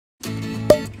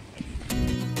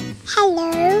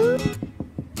Hello.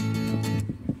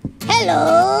 Hello.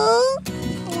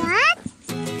 What?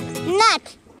 Nut.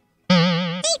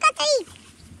 Trick.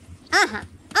 Uh-huh.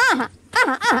 Uh-huh.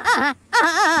 Uh-huh. Uh-huh.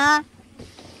 Uh-huh.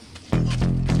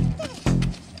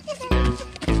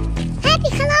 Happy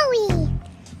Halloween.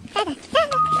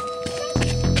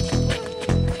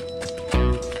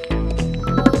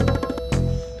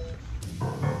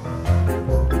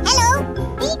 Hello.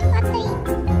 Trick or treat.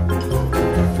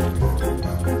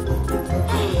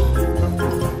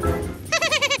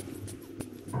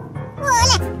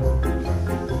 Hola.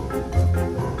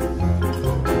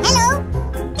 Hello.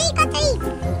 Trick or treat.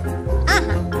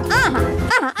 Uh-huh. Uh-huh.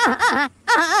 Uh-huh. Uh-huh.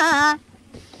 Uh-huh.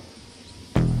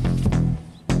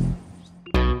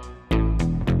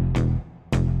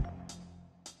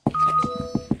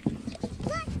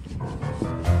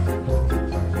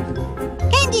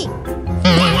 Candy.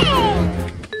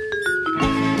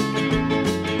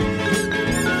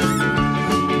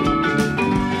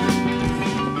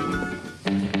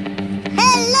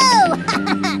 Hello. I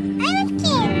want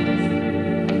candy.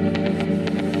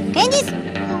 Candies?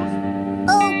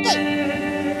 Okay.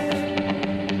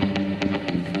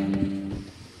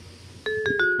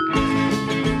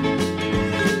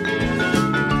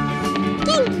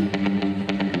 Candy.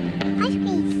 Ice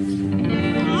cream.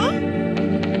 Yeah?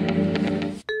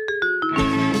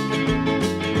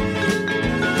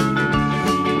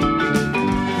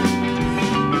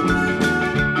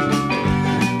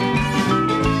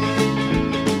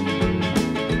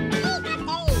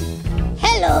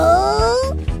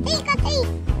 Hello. Trick or treat.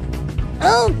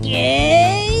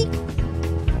 Okay.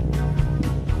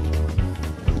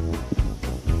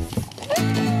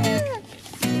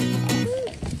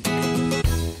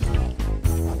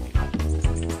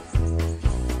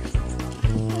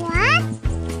 What?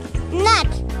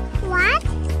 Nut. What?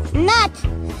 Nut.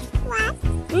 What?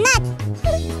 Nut.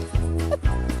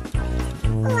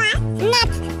 What?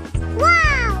 Nut.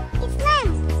 Wow! It's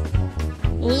lamb.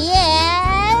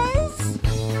 Yes.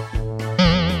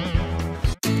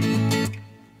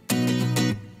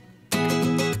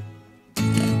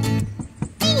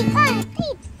 Trick or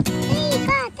treat. Trick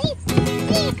or treat.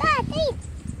 Trick or treat.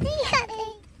 Trick or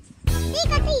treat.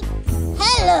 Trick or treat.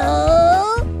 Hello.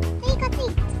 Trick or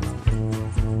treat.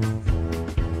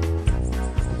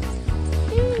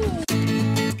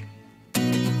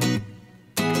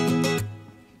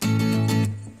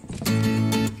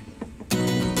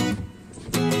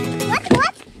 What?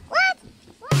 What? What?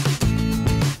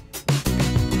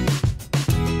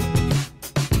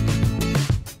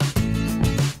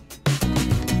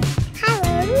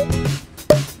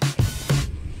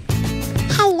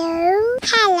 Hello.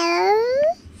 Hello. Hello.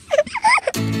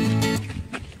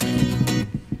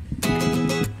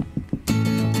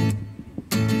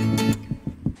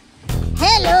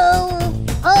 Hello.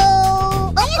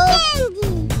 Oh. Oh.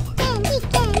 Candy.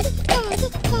 Candy.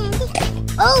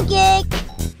 Okay.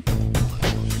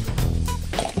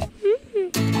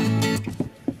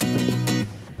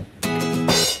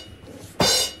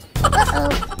 Uh-oh.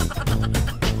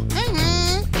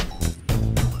 Uh-huh.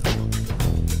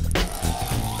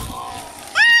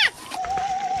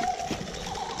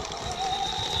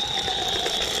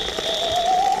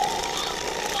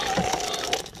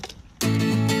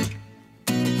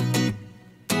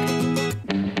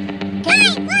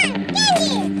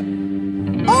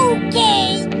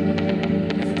 Okay.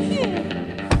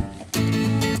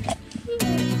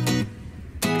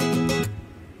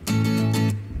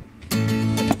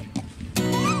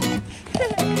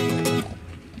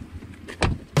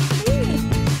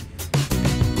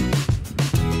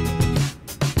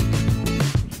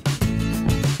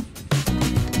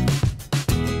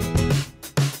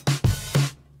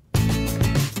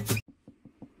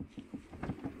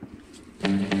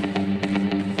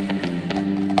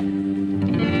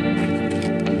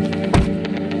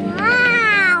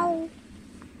 Wow!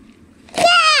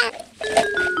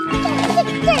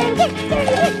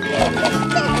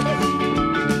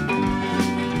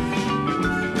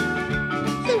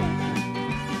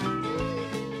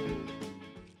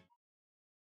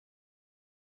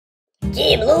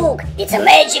 Jim, look, it's a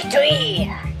magic tree.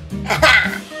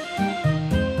 Haha.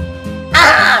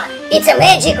 Ah, it's a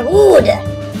magic wood.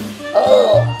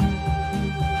 Oh.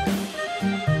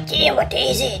 Jim, what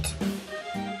is it?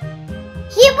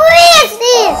 He breathes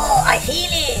this! Oh, I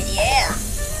feel it, yeah.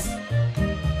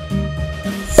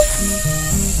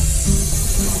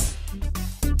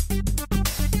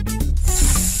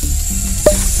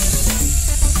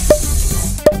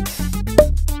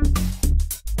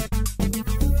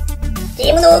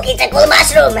 Jim, look, it's a cool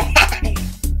mushroom.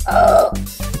 Oh.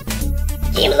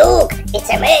 Jim, look, it's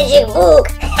a magic book.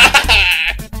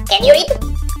 Can you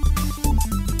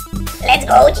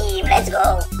go, team, let's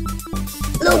go.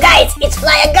 Look, guys, it's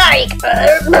fly agaric.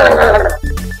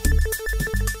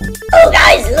 Oh,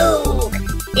 guys, look.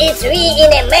 It's we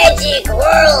in a magic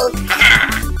world.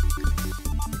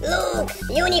 Look,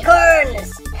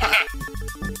 unicorns.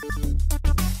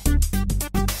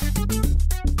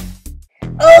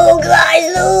 Oh,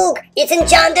 guys, look. It's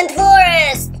enchanted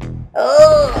forest.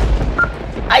 Oh,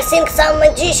 I think some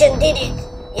magician did it.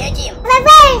 Yeah, Tim.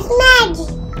 Reverse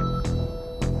magic.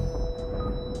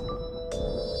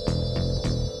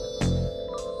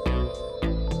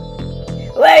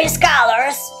 Where is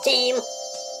colors, team?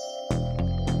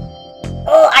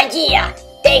 Oh, idea!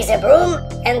 Take the broom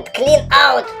and clean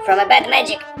out from a bad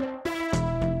magic.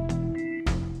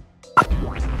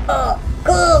 Oh,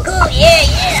 cool,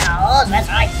 yeah, oh, that's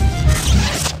right.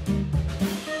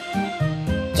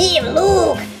 Team,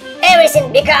 look!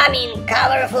 Everything becoming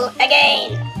colorful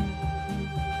again.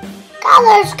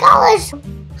 Colors.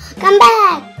 Come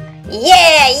back.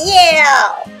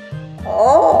 Yeah.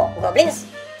 Oh, goblins.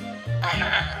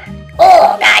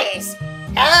 Oh, guys.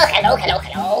 Oh,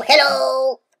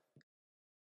 hello.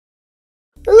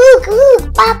 Look,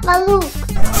 Papa, look.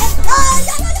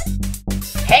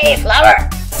 Hey, flower.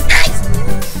 Nice.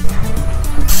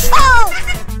 Oh.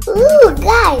 Look,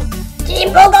 guys.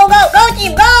 Team, go,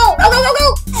 team, go.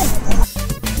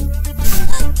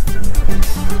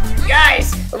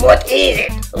 Guys, what is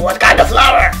it? What kind of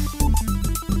flower?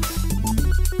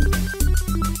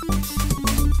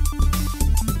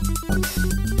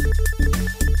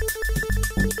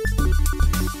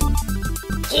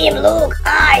 Team, look,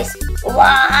 eyes. 1,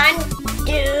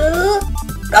 2,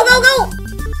 go!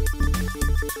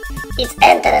 It's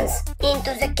entrance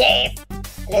into the cave.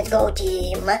 Let's go,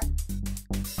 team.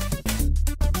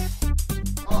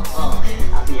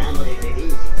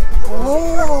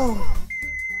 Oh.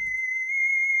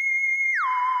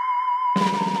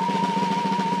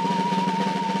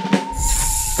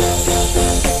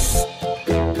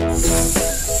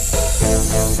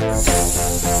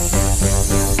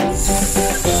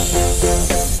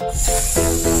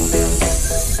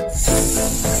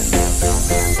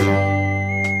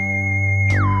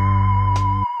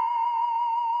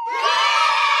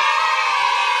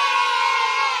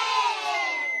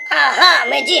 Aha,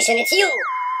 magician, it's you.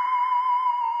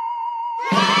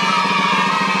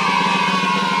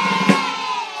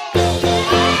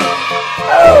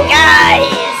 Oh,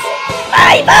 guys.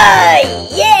 Bye.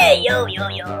 Yeah, yo.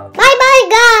 Bye,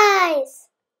 guys.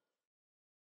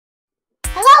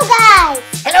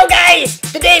 Hello, guys.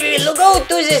 Today we will go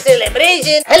to the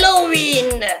celebration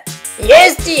Halloween.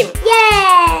 Yes, team.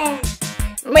 Yeah.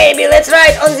 Maybe let's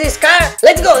ride on this car.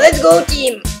 Let's go,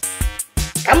 team.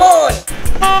 Come on.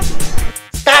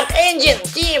 Start engine,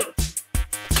 team.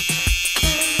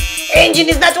 Engine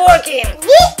is not working.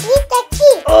 This is the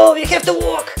key. Oh, we have to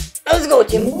walk. Let's go,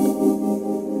 team.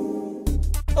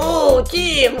 Oh,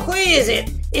 team, who is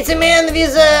it? It's a man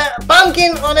with a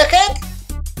pumpkin on a head?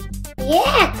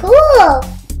 Yeah, cool.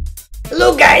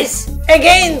 Look, guys,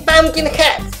 again pumpkin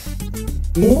hat.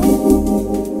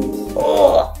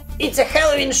 Oh, it's a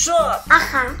Halloween shop.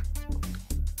 Aha.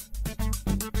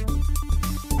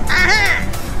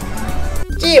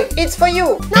 Team, it's for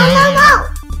you. No.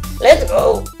 Let's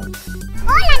go.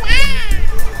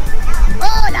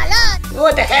 Oh la la.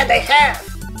 What a hat I have.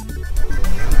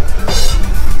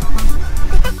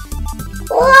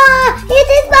 Wow, it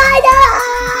is spider.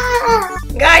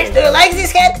 Guys, do you like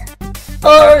this hat?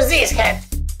 Or this hat?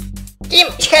 Team,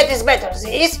 which hat is better,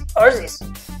 this or this?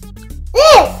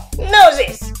 This. No,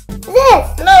 this.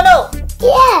 This. No.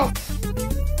 Yes.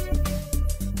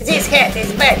 This hat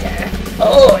is better.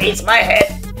 Oh, it's my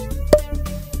hat.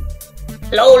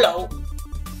 Low.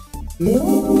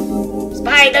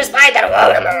 Spider.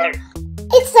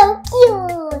 It's so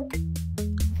cute.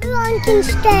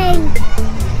 Frankenstein.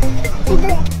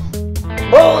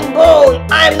 Bone,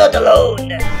 I'm not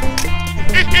alone.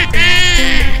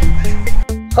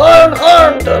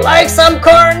 Horn, do you like some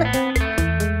corn?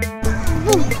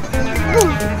 Boom.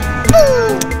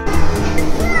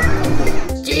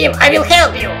 Team, I will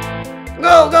help you.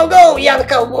 Go, young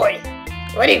cowboy.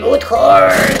 Very good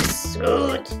horse.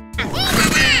 Good.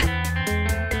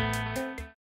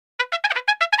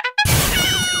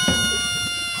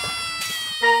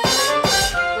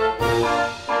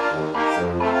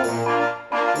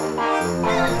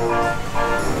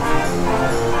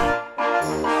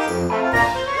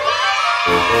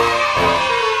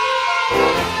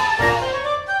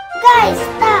 Guys,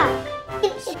 stop.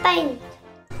 It's paint.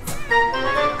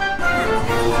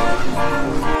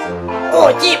 Oh,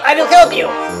 Team, I will help you.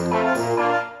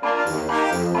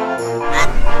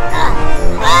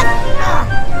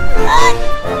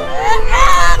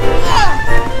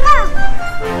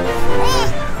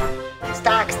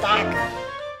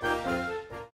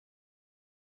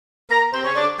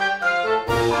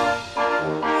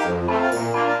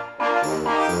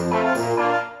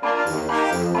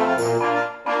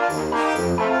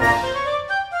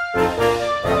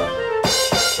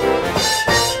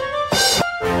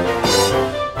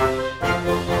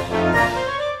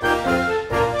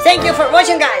 Thank you for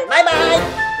watching, guys. Bye bye.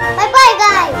 Bye bye,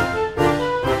 guys.